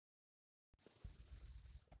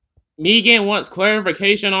Megan wants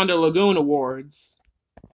clarification on the Lagoon Awards.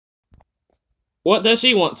 What does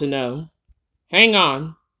she want to know? Hang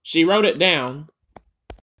on. She wrote it down.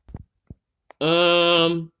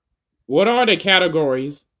 What are the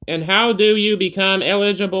categories? And how do you become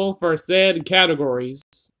eligible for said categories?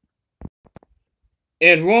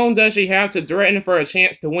 And whom does she have to threaten for a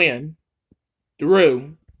chance to win?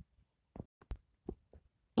 Drew.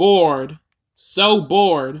 Bored. So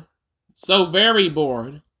bored. So very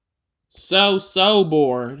bored. So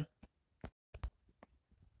bored.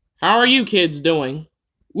 How are you kids doing?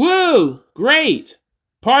 Woo! Great!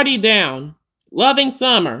 Party down. Loving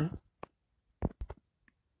summer.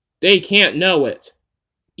 They can't know it.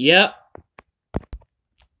 Yep.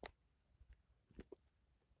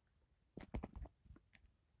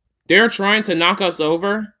 They're trying to knock us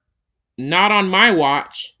over? Not on my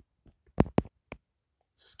watch.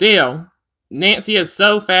 Still, Nancy is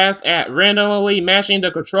so fast at randomly mashing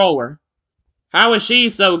the controller. How is she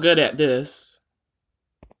so good at this?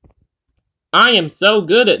 I am so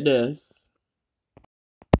good at this.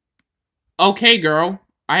 Okay, girl.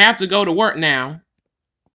 I have to go to work now.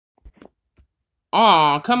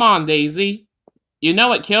 Aw, come on, Daisy. You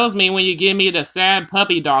know it kills me when you give me the sad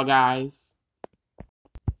puppy dog eyes.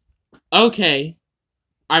 Okay.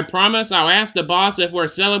 I promise I'll ask the boss if we're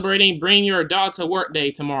celebrating Bring Your Dog to Work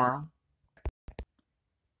Day tomorrow.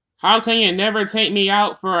 How can you never take me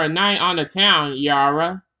out for a night on the town,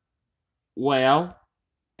 Yara? Well,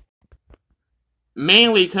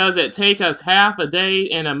 mainly 'cause it take us half a day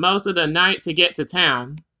and most of the night to get to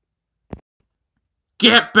town.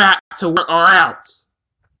 Get back to work or else.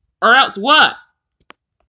 Or else what?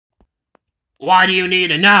 Why do you need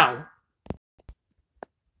to know?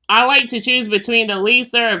 I like to choose between the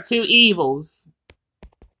lesser of two evils.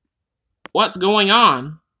 What's going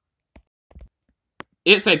on?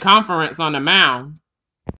 It's a conference on the mound.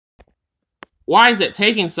 Why is it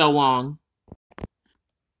taking so long?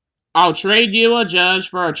 I'll trade you a judge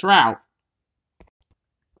for a trout.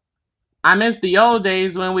 I miss the old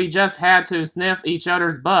days when we just had to sniff each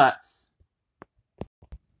other's butts.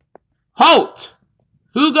 Halt!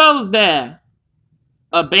 Who goes there?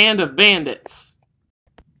 A band of bandits.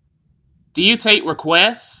 Do you take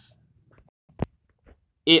requests?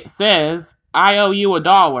 It says, I owe you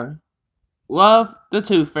 $1. Love, the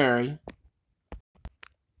Tooth Fairy.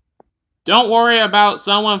 Don't worry about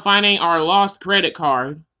someone finding our lost credit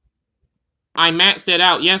card. I maxed it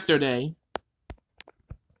out yesterday.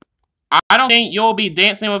 I don't think you'll be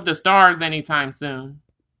dancing with the stars anytime soon.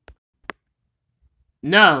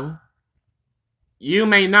 No. You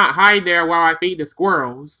may not hide there while I feed the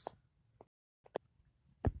squirrels.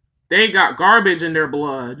 They got garbage in their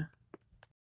blood.